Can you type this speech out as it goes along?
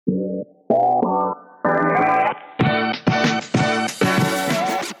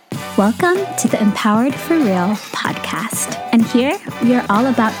Welcome to the Empowered for Real podcast. And here we are all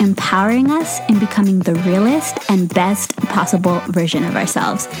about empowering us in becoming the realest and best possible version of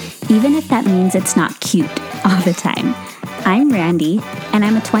ourselves, even if that means it's not cute all the time. I'm Randy, and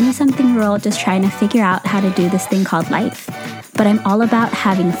I'm a 20-something-year-old just trying to figure out how to do this thing called life. But I'm all about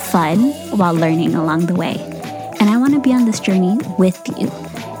having fun while learning along the way. And I want to be on this journey with you,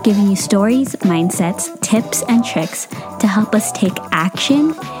 giving you stories, mindsets, tips, and tricks to help us take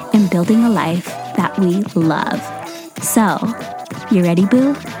action in building a life that we love. So, you ready,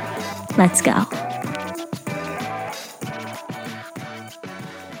 boo? Let's go.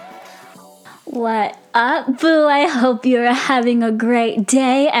 What up, boo? I hope you're having a great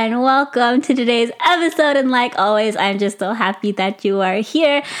day and welcome to today's episode. And like always, I'm just so happy that you are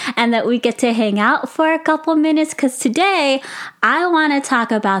here and that we get to hang out for a couple minutes, because today I want to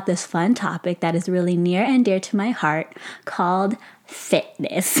talk about this fun topic that is really near and dear to my heart called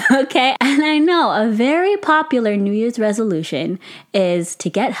fitness, okay? And I know a very popular New Year's resolution is to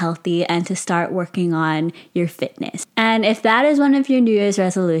get healthy and to start working on your fitness. And if that is one of your New Year's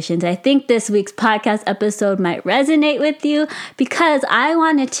resolutions, I think this week's podcast episode might resonate with you, because I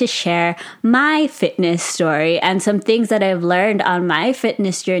wanted to share my fitness story and some things that I've learned on my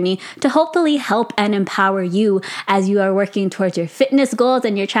fitness journey to hopefully help and empower you as you are working towards your fitness goals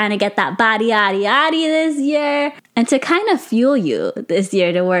and you're trying to get that body this year, and to kind of fuel you this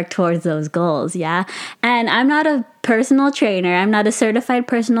year to work towards those goals, yeah? And I'm not a personal trainer. I'm not a certified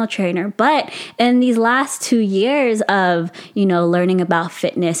personal trainer, but in these last 2 years of, learning about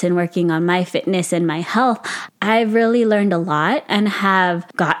fitness and working on my fitness and my health, I've really learned a lot and have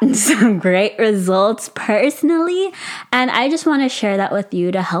gotten some great results personally. And I just want to share that with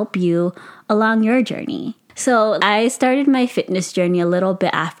you to help you along your journey. So I started my fitness journey a little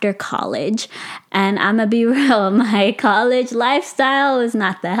bit after college, and I'm gonna be real, my college lifestyle was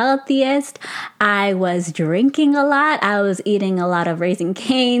not the healthiest. I was drinking a lot. I was eating a lot of Raising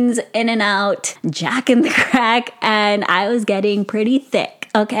Cane's, In-N-Out, Jack in the Crack, and I was getting pretty thick.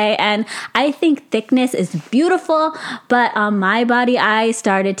 Okay, and I think thickness is beautiful, but on my body, I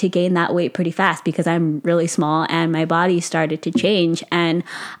started to gain that weight pretty fast because I'm really small and my body started to change, and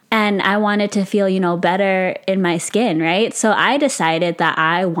I wanted to feel, better in my skin, right? So I decided that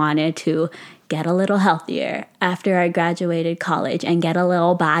I wanted to get a little healthier after I graduated college and get a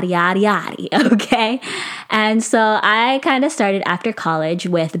little body, okay? And so I kind of started after college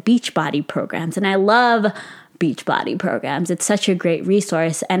with Beachbody programs, and I love Beachbody programs. It's such a great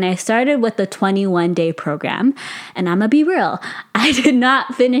resource. And I started with the 21-day program. And I'm gonna be real, I did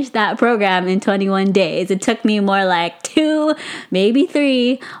not finish that program in 21 days. It took me more like 2, maybe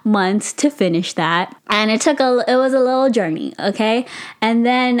 3 months to finish that. And it was a little journey, okay? And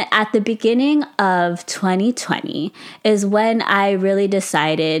then at the beginning of 2020 is when I really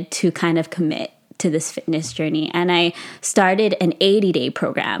decided to kind of commit to this fitness journey. And I started an 80-day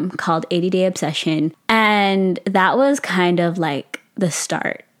program called 80-Day Obsession. And that was kind of like the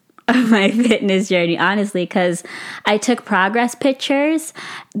start of my fitness journey, honestly, because I took progress pictures.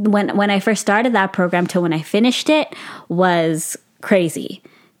 When I first started that program to when I finished it was crazy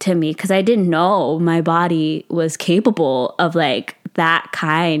to me, because I didn't know my body was capable of like that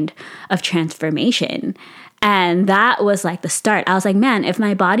kind of transformation. And that was like the start. I was like, man, if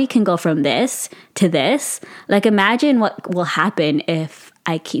my body can go from this to this, like imagine what will happen if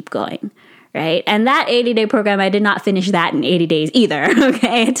I keep going, right? And that 80-day program, I did not finish that in 80 days either,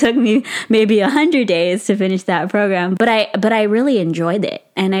 okay? It took me maybe 100 days to finish that program, but I really enjoyed it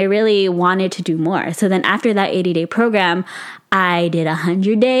and I really wanted to do more. So then after that 80-day program, I did a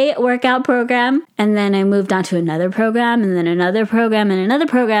 100-day workout program, and then I moved on to another program, and then another program, and another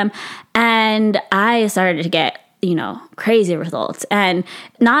program, and I started to get, crazy results. And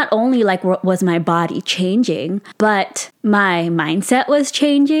not only like was my body changing, but my mindset was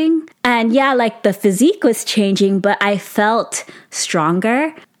changing. And yeah, like the physique was changing, but I felt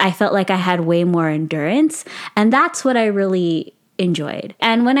stronger. I felt like I had way more endurance, and that's what I really enjoyed.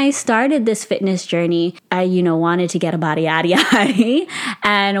 And when I started this fitness journey, I, wanted to get a body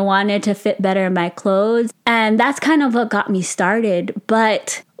and wanted to fit better in my clothes. And that's kind of what got me started.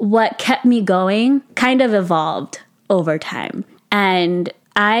 But what kept me going kind of evolved over time. And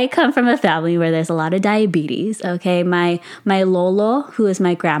I come from a family where there's a lot of diabetes, okay? My Lolo, who is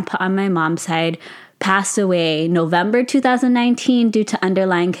my grandpa on my mom's side, passed away November 2019 due to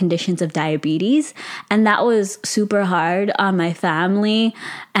underlying conditions of diabetes. And that was super hard on my family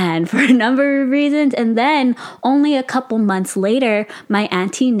and for a number of reasons. And then only a couple months later, my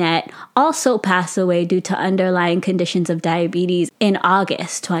Auntie Net also passed away due to underlying conditions of diabetes in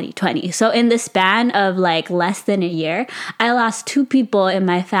August 2020. So in the span of like less than a year, I lost 2 people in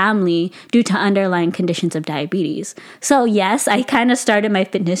my family due to underlying conditions of diabetes. So yes, I kind of started my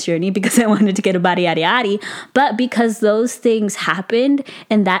fitness journey because I wanted to get a body yada yada, but because those things happened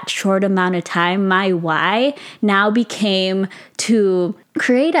in that short amount of time, my why now became to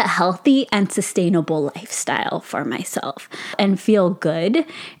create a healthy and sustainable lifestyle for myself and feel good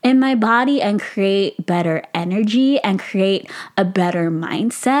in my body and create better energy and create a better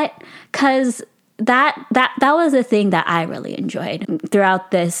mindset. Because that was the thing that I really enjoyed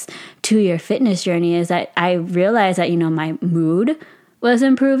throughout this 2-year fitness journey, is that I realized that, my mood was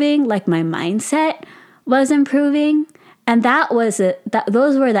improving, like my mindset was improving. And those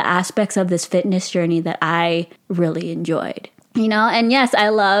were the aspects of this fitness journey that I really enjoyed. And yes, I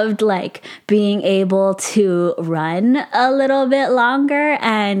loved like being able to run a little bit longer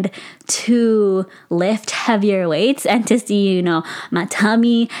and to lift heavier weights and to see, my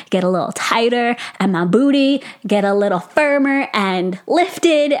tummy get a little tighter and my booty get a little firmer and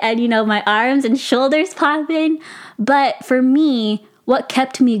lifted and, my arms and shoulders popping. But for me, what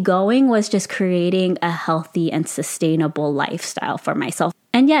kept me going was just creating a healthy and sustainable lifestyle for myself.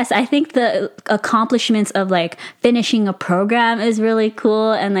 And yes, I think the accomplishments of like finishing a program is really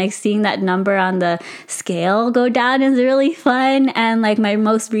cool, and like seeing that number on the scale go down is really fun. And like my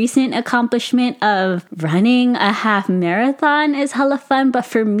most recent accomplishment of running a half marathon is hella fun. But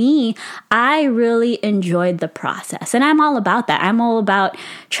for me, I really enjoyed the process, and I'm all about that. I'm all about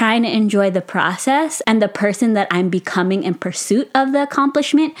trying to enjoy the process and the person that I'm becoming in pursuit of the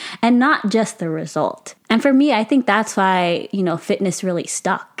accomplishment, and not just the result. And for me, I think that's why, fitness really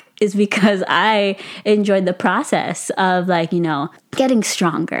stuck, is because I enjoyed the process of like, getting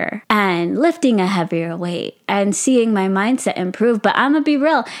stronger and lifting a heavier weight and seeing my mindset improve. But I'm gonna be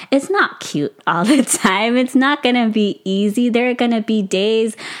real, it's not cute all the time. It's not gonna be easy. There are gonna be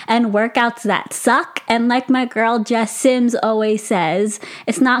days and workouts that suck. And like my girl Jess Sims always says,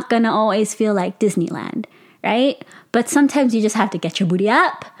 it's not gonna always feel like Disneyland, right? But sometimes you just have to get your booty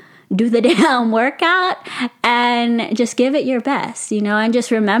up, do the damn workout, and just give it your best, and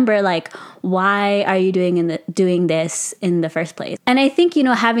just remember, like, why are you doing this in the first place? And I think,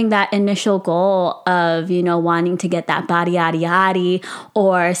 having that initial goal of, wanting to get that body yada yada,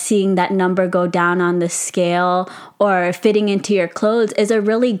 or seeing that number go down on the scale, or fitting into your clothes is a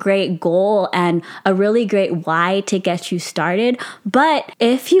really great goal and a really great why to get you started. But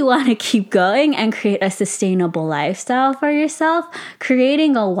if you want to keep going and create a sustainable lifestyle for yourself,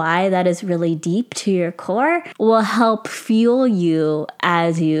 creating a why that is really deep to your core will help fuel you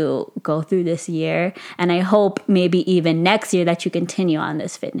as you go through this year. And I hope maybe even next year that you continue on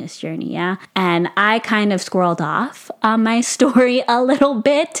this fitness journey. Yeah. And I kind of squirreled off on my story a little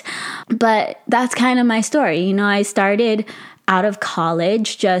bit, but that's kind of my story. I started out of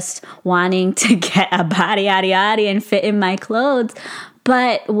college just wanting to get a body yada yada and fit in my clothes.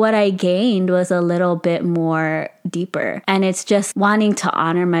 But what I gained was a little bit more deeper. And it's just wanting to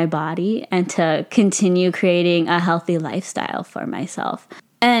honor my body and to continue creating a healthy lifestyle for myself.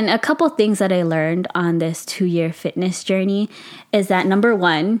 And a couple things that I learned on this 2-year fitness journey is that, number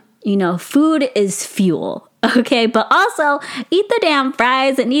one, food is fuel, okay? But also eat the damn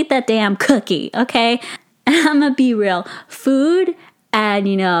fries and eat that damn cookie, okay? And I'm gonna be real. Food and,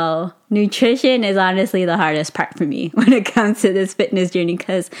 nutrition is honestly the hardest part for me when it comes to this fitness journey,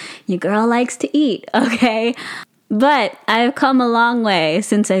 because your girl likes to eat, okay? But I've come a long way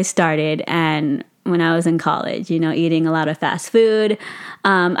since I started, and when I was in college, eating a lot of fast food.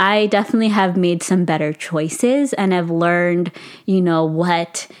 I definitely have made some better choices and have learned,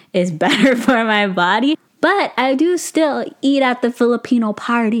 what is better for my body. But I do still eat at the Filipino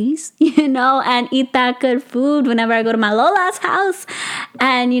parties, and eat that good food whenever I go to my Lola's house.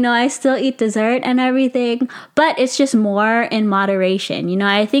 And, I still eat dessert and everything, but it's just more in moderation.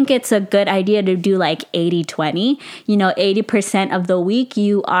 I think it's a good idea to do like 80-20. 80% of the week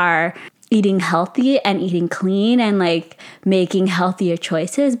you are eating healthy and eating clean and like making healthier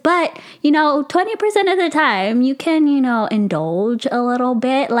choices. But, 20% of the time you can, indulge a little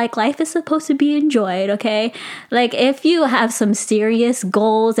bit. Like, life is supposed to be enjoyed, okay? Like, if you have some serious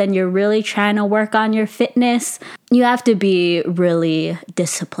goals and you're really trying to work on your fitness, you have to be really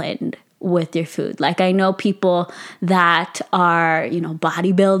disciplined with your food. Like I know people that are,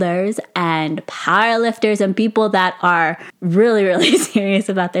 bodybuilders and powerlifters and people that are really, really serious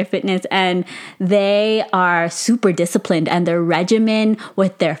about their fitness, and they are super disciplined, and their regimen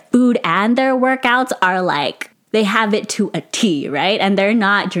with their food and their workouts are like, they have it to a T, right? And they're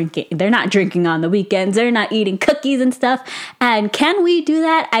not drinking on the weekends. They're not eating cookies and stuff. And can we do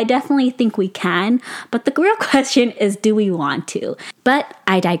that? I definitely think we can. But the real question is, do we want to? But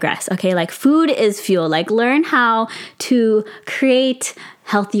I digress, okay? Like food is fuel. Like learn how to create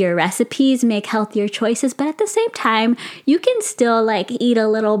healthier recipes, make healthier choices. But at the same time, you can still like eat a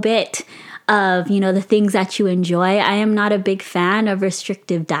little bit of, the things that you enjoy. I am not a big fan of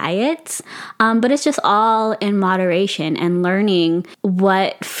restrictive diets, but it's just all in moderation and learning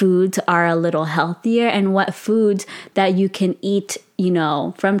what foods are a little healthier and what foods that you can eat,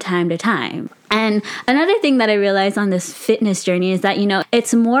 from time to time. And another thing that I realized on this fitness journey is that,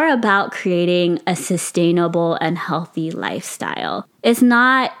 it's more about creating a sustainable and healthy lifestyle. It's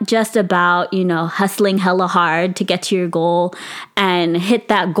not just about, hustling hella hard to get to your goal and hit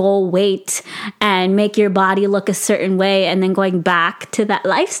that goal weight and make your body look a certain way and then going back to that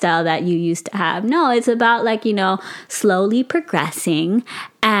lifestyle that you used to have. No, it's about slowly progressing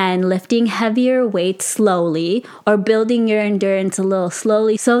and lifting heavier weights slowly or building your endurance a little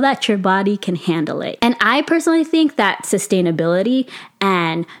slowly so that your body can handle it. And I personally think that sustainability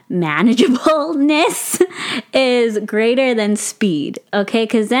and manageableness is greater than speed, okay?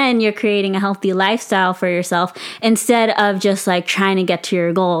 Because then you're creating a healthy lifestyle for yourself instead of just trying to get to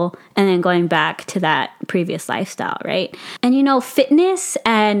your goal and then going back to that previous lifestyle, right? And fitness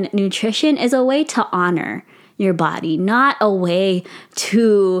and nutrition is a way to honor your body, not a way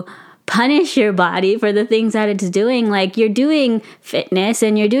to punish your body for the things that it's doing. Like you're doing fitness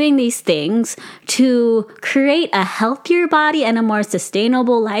and you're doing these things to create a healthier body and a more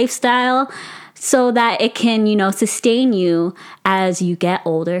sustainable lifestyle so that it can, sustain you as you get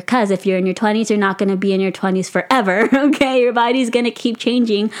older. Because if you're in your 20s, you're not going to be in your 20s forever, okay? Your body's going to keep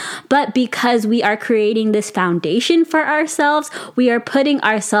changing. But because we are creating this foundation for ourselves, we are putting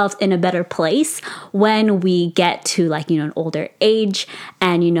ourselves in a better place when we get to an older age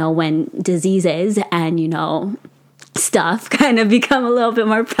and, when diseases and, stuff kind of become a little bit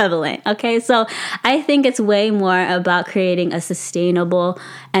more prevalent. Okay, so I think it's way more about creating a sustainable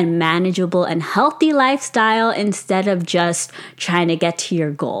and manageable and healthy lifestyle instead of just trying to get to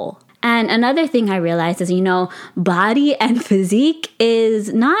your goal. And another thing I realized is, body and physique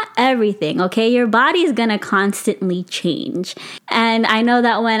is not everything, okay? Your body is going to constantly change. And I know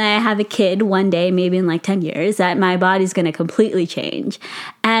that when I have a kid one day, maybe in 10 years, that my body's going to completely change.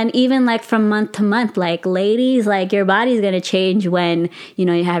 And even from month to month, ladies, your body's going to change when,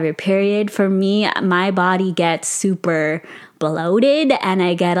 you have your period. For me, my body gets super bloated and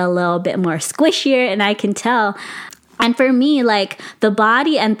I get a little bit more squishier, and I can tell. And for me, the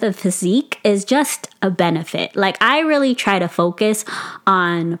body and the physique is just a benefit. I really try to focus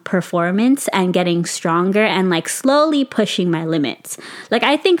on performance and getting stronger and slowly pushing my limits.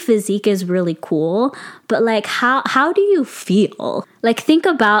 I think physique is really cool, but how do you feel? Think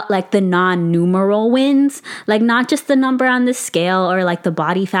about the non-numeral wins, not just the number on the scale or the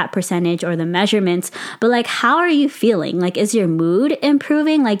body fat percentage or the measurements, but how are you feeling? Is your mood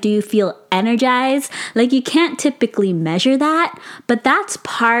improving? Do you feel energized? You can't typically measure that, but that's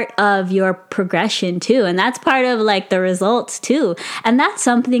part of your progression too. And that's part of the results too. And that's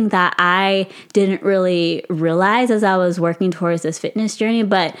something that I didn't really realize as I was working towards this fitness journey,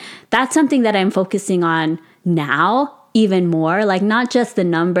 but that's something that I'm focusing on now even more, not just the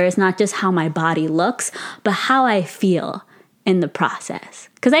numbers, not just how my body looks, but how I feel in the process.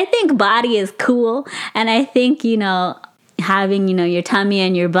 Because I think body is cool. And I think, having, your tummy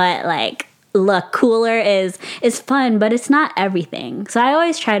and your butt look cooler is fun, but it's not everything. So I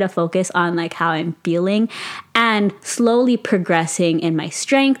always try to focus on how I'm feeling and slowly progressing in my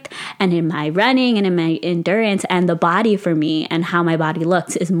strength and in my running and in my endurance, and the body for me and how my body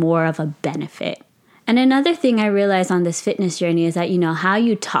looks is more of a benefit. And another thing I realized on this fitness journey is that, how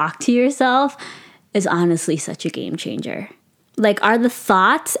you talk to yourself is honestly such a game changer. Are the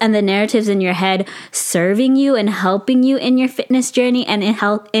thoughts and the narratives in your head serving you and helping you in your fitness journey and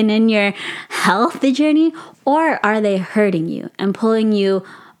in your health journey? Or are they hurting you and pulling you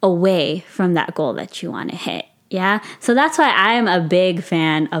away from that goal that you want to hit? Yeah. So that's why I am a big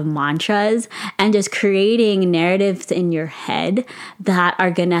fan of mantras and just creating narratives in your head that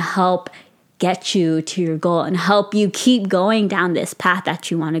are going to help get you to your goal and help you keep going down this path that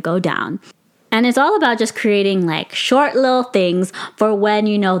you want to go down. And it's all about just creating like short little things for when,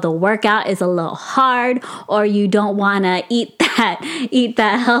 the workout is a little hard or you don't want to eat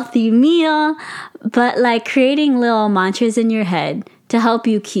that healthy meal, but like creating little mantras in your head to help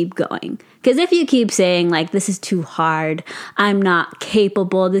you keep going. Because if you keep saying like, this is too hard, I'm not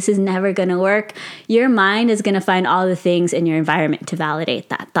capable, this is never going to work, your mind is going to find all the things in your environment to validate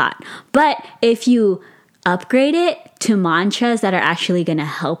that thought. But if you upgrade it to mantras that are actually going to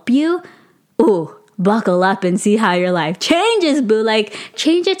help you, buckle up and see how your life changes, boo. Like,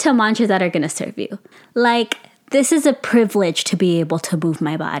 change it to mantras that are going to serve you. Like, this is a privilege to be able to move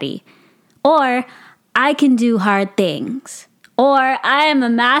my body. Or, I can do hard things. Or, I am a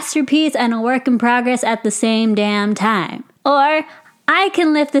masterpiece and a work in progress at the same damn time. Or, I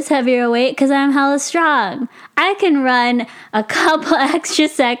can lift this heavier weight because I'm hella strong. I can run a couple extra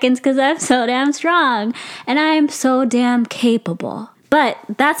seconds because I'm so damn strong. And I am so damn capable. But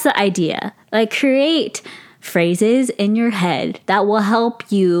that's the idea. Like, create phrases in your head that will help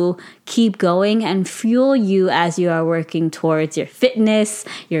you keep going and fuel you as you are working towards your fitness,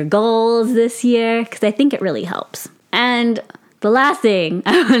 your goals this year, because I think it really helps. And the last thing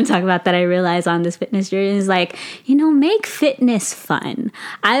I want to talk about that I realized on this fitness journey is like, make fitness fun.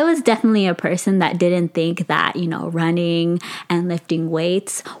 I was definitely a person that didn't think that, running and lifting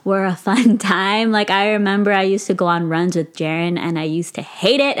weights were a fun time. Like, I remember I used to go on runs with Jaren and I used to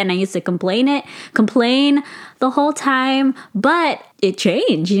hate it and I used to complain the whole time, but it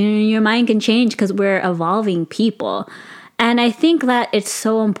changed. Your mind can change because we're evolving people. And I think that it's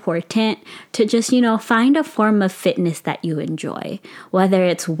so important to just, find a form of fitness that you enjoy, whether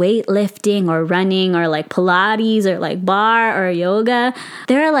it's weightlifting or running or like Pilates or like bar or yoga.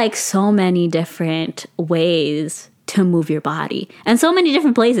 There are like so many different ways to move your body and so many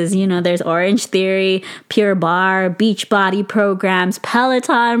different places. There's Orange Theory, Pure Barre, Beachbody programs,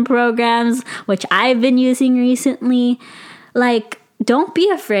 Peloton programs, which I've been using recently. Like, don't be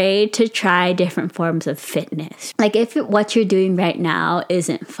afraid to try different forms of fitness. Like, if what you're doing right now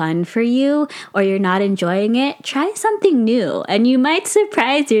isn't fun for you or you're not enjoying it, try something new and you might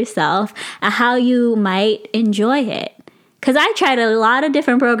surprise yourself at how you might enjoy it. Because I tried a lot of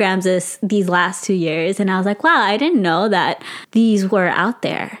different programs these last 2 years and I was like, wow, I didn't know that these were out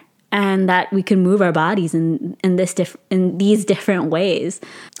there and that we can move our bodies in these different ways.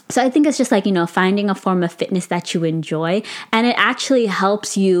 So I think it's just like, finding a form of fitness that you enjoy, and it actually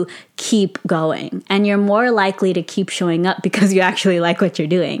helps you keep going. And you're more likely to keep showing up because you actually like what you're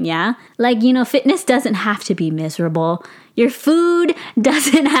doing, yeah? Like, fitness doesn't have to be miserable. Your food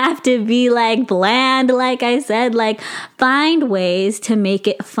doesn't have to be like bland, like I said. Like, find ways to make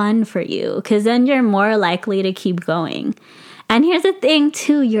it fun for you because then you're more likely to keep going. And here's the thing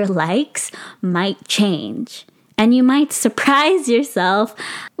too, your likes might change. And you might surprise yourself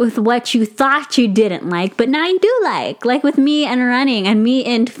with what you thought you didn't like, but now you do like. Like with me and running and me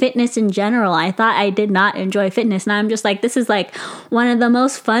and fitness in general. I thought I did not enjoy fitness. Now I'm just like, this is like one of the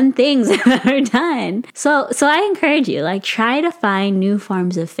most fun things I've ever done. So I encourage you, like, try to find new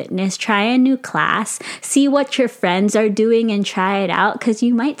forms of fitness. Try a new class. See what your friends are doing and try it out because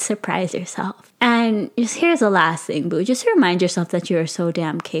you might surprise yourself. And just here's the last thing, boo. Just remind yourself that you are so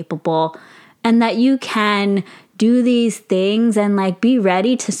damn capable and that you can do these things and like be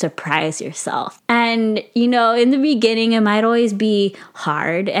ready to surprise yourself. And, in the beginning, it might always be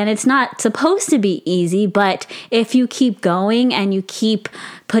hard and it's not supposed to be easy, but if you keep going and you keep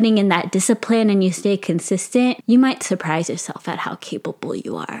putting in that discipline and you stay consistent, you might surprise yourself at how capable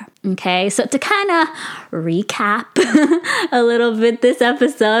you are. Okay, so to kind of recap a little bit, this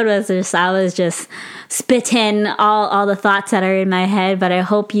episode I was just spitting all the thoughts that are in my head, but I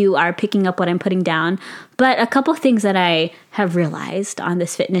hope you are picking up what I'm putting down. But a couple things that I have realized on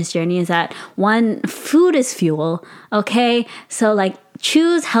this fitness journey is that, one, food is fuel, okay? So like,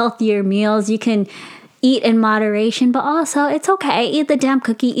 choose healthier meals. You can eat in moderation, but also it's okay. Eat the damn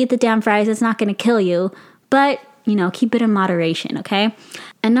cookie, eat the damn fries. It's not going to kill you, but keep it in moderation, okay?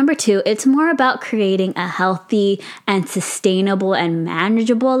 And number 2, it's more about creating a healthy and sustainable and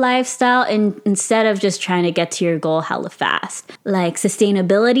manageable lifestyle instead of just trying to get to your goal hella fast. Like,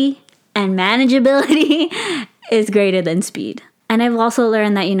 sustainability and manageability is greater than speed. And I've also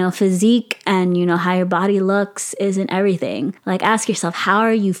learned that, physique and, how your body looks isn't everything. Like, ask yourself, how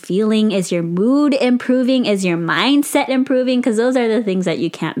are you feeling? Is your mood improving? Is your mindset improving? Because those are the things that you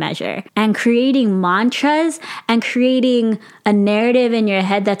can't measure. And creating mantras and creating a narrative in your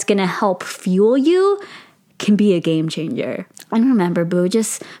head that's going to help fuel you can be a game changer. And remember, boo,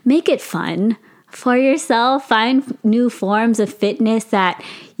 just make it fun. for yourself. Find new forms of fitness that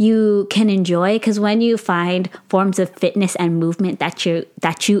you can enjoy, because when you find forms of fitness and movement that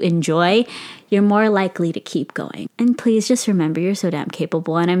you enjoy, you're more likely to keep going. And please just remember, you're so damn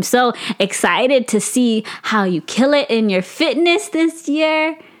capable, and I'm so excited to see how you kill it in your fitness this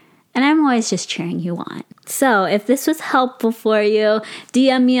year. And I'm always just cheering you on. So if this was helpful for you,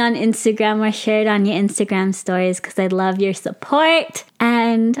 DM me on Instagram or share it on your Instagram stories, because I love your support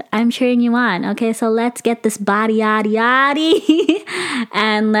and I'm cheering you on. Okay, so let's get this body yaddy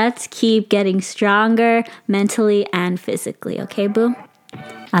and let's keep getting stronger mentally and physically. Okay, boo?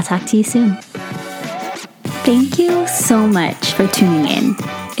 I'll talk to you soon. Thank you so much for tuning in.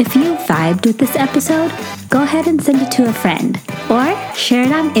 If you vibed with this episode, go ahead and send it to a friend or share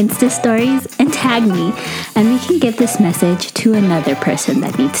it on Insta stories and tag me, and we can give this message to another person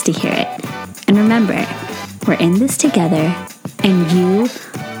that needs to hear it. And remember, we're in this together and you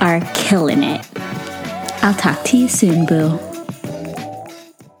are killing it. I'll talk to you soon, boo.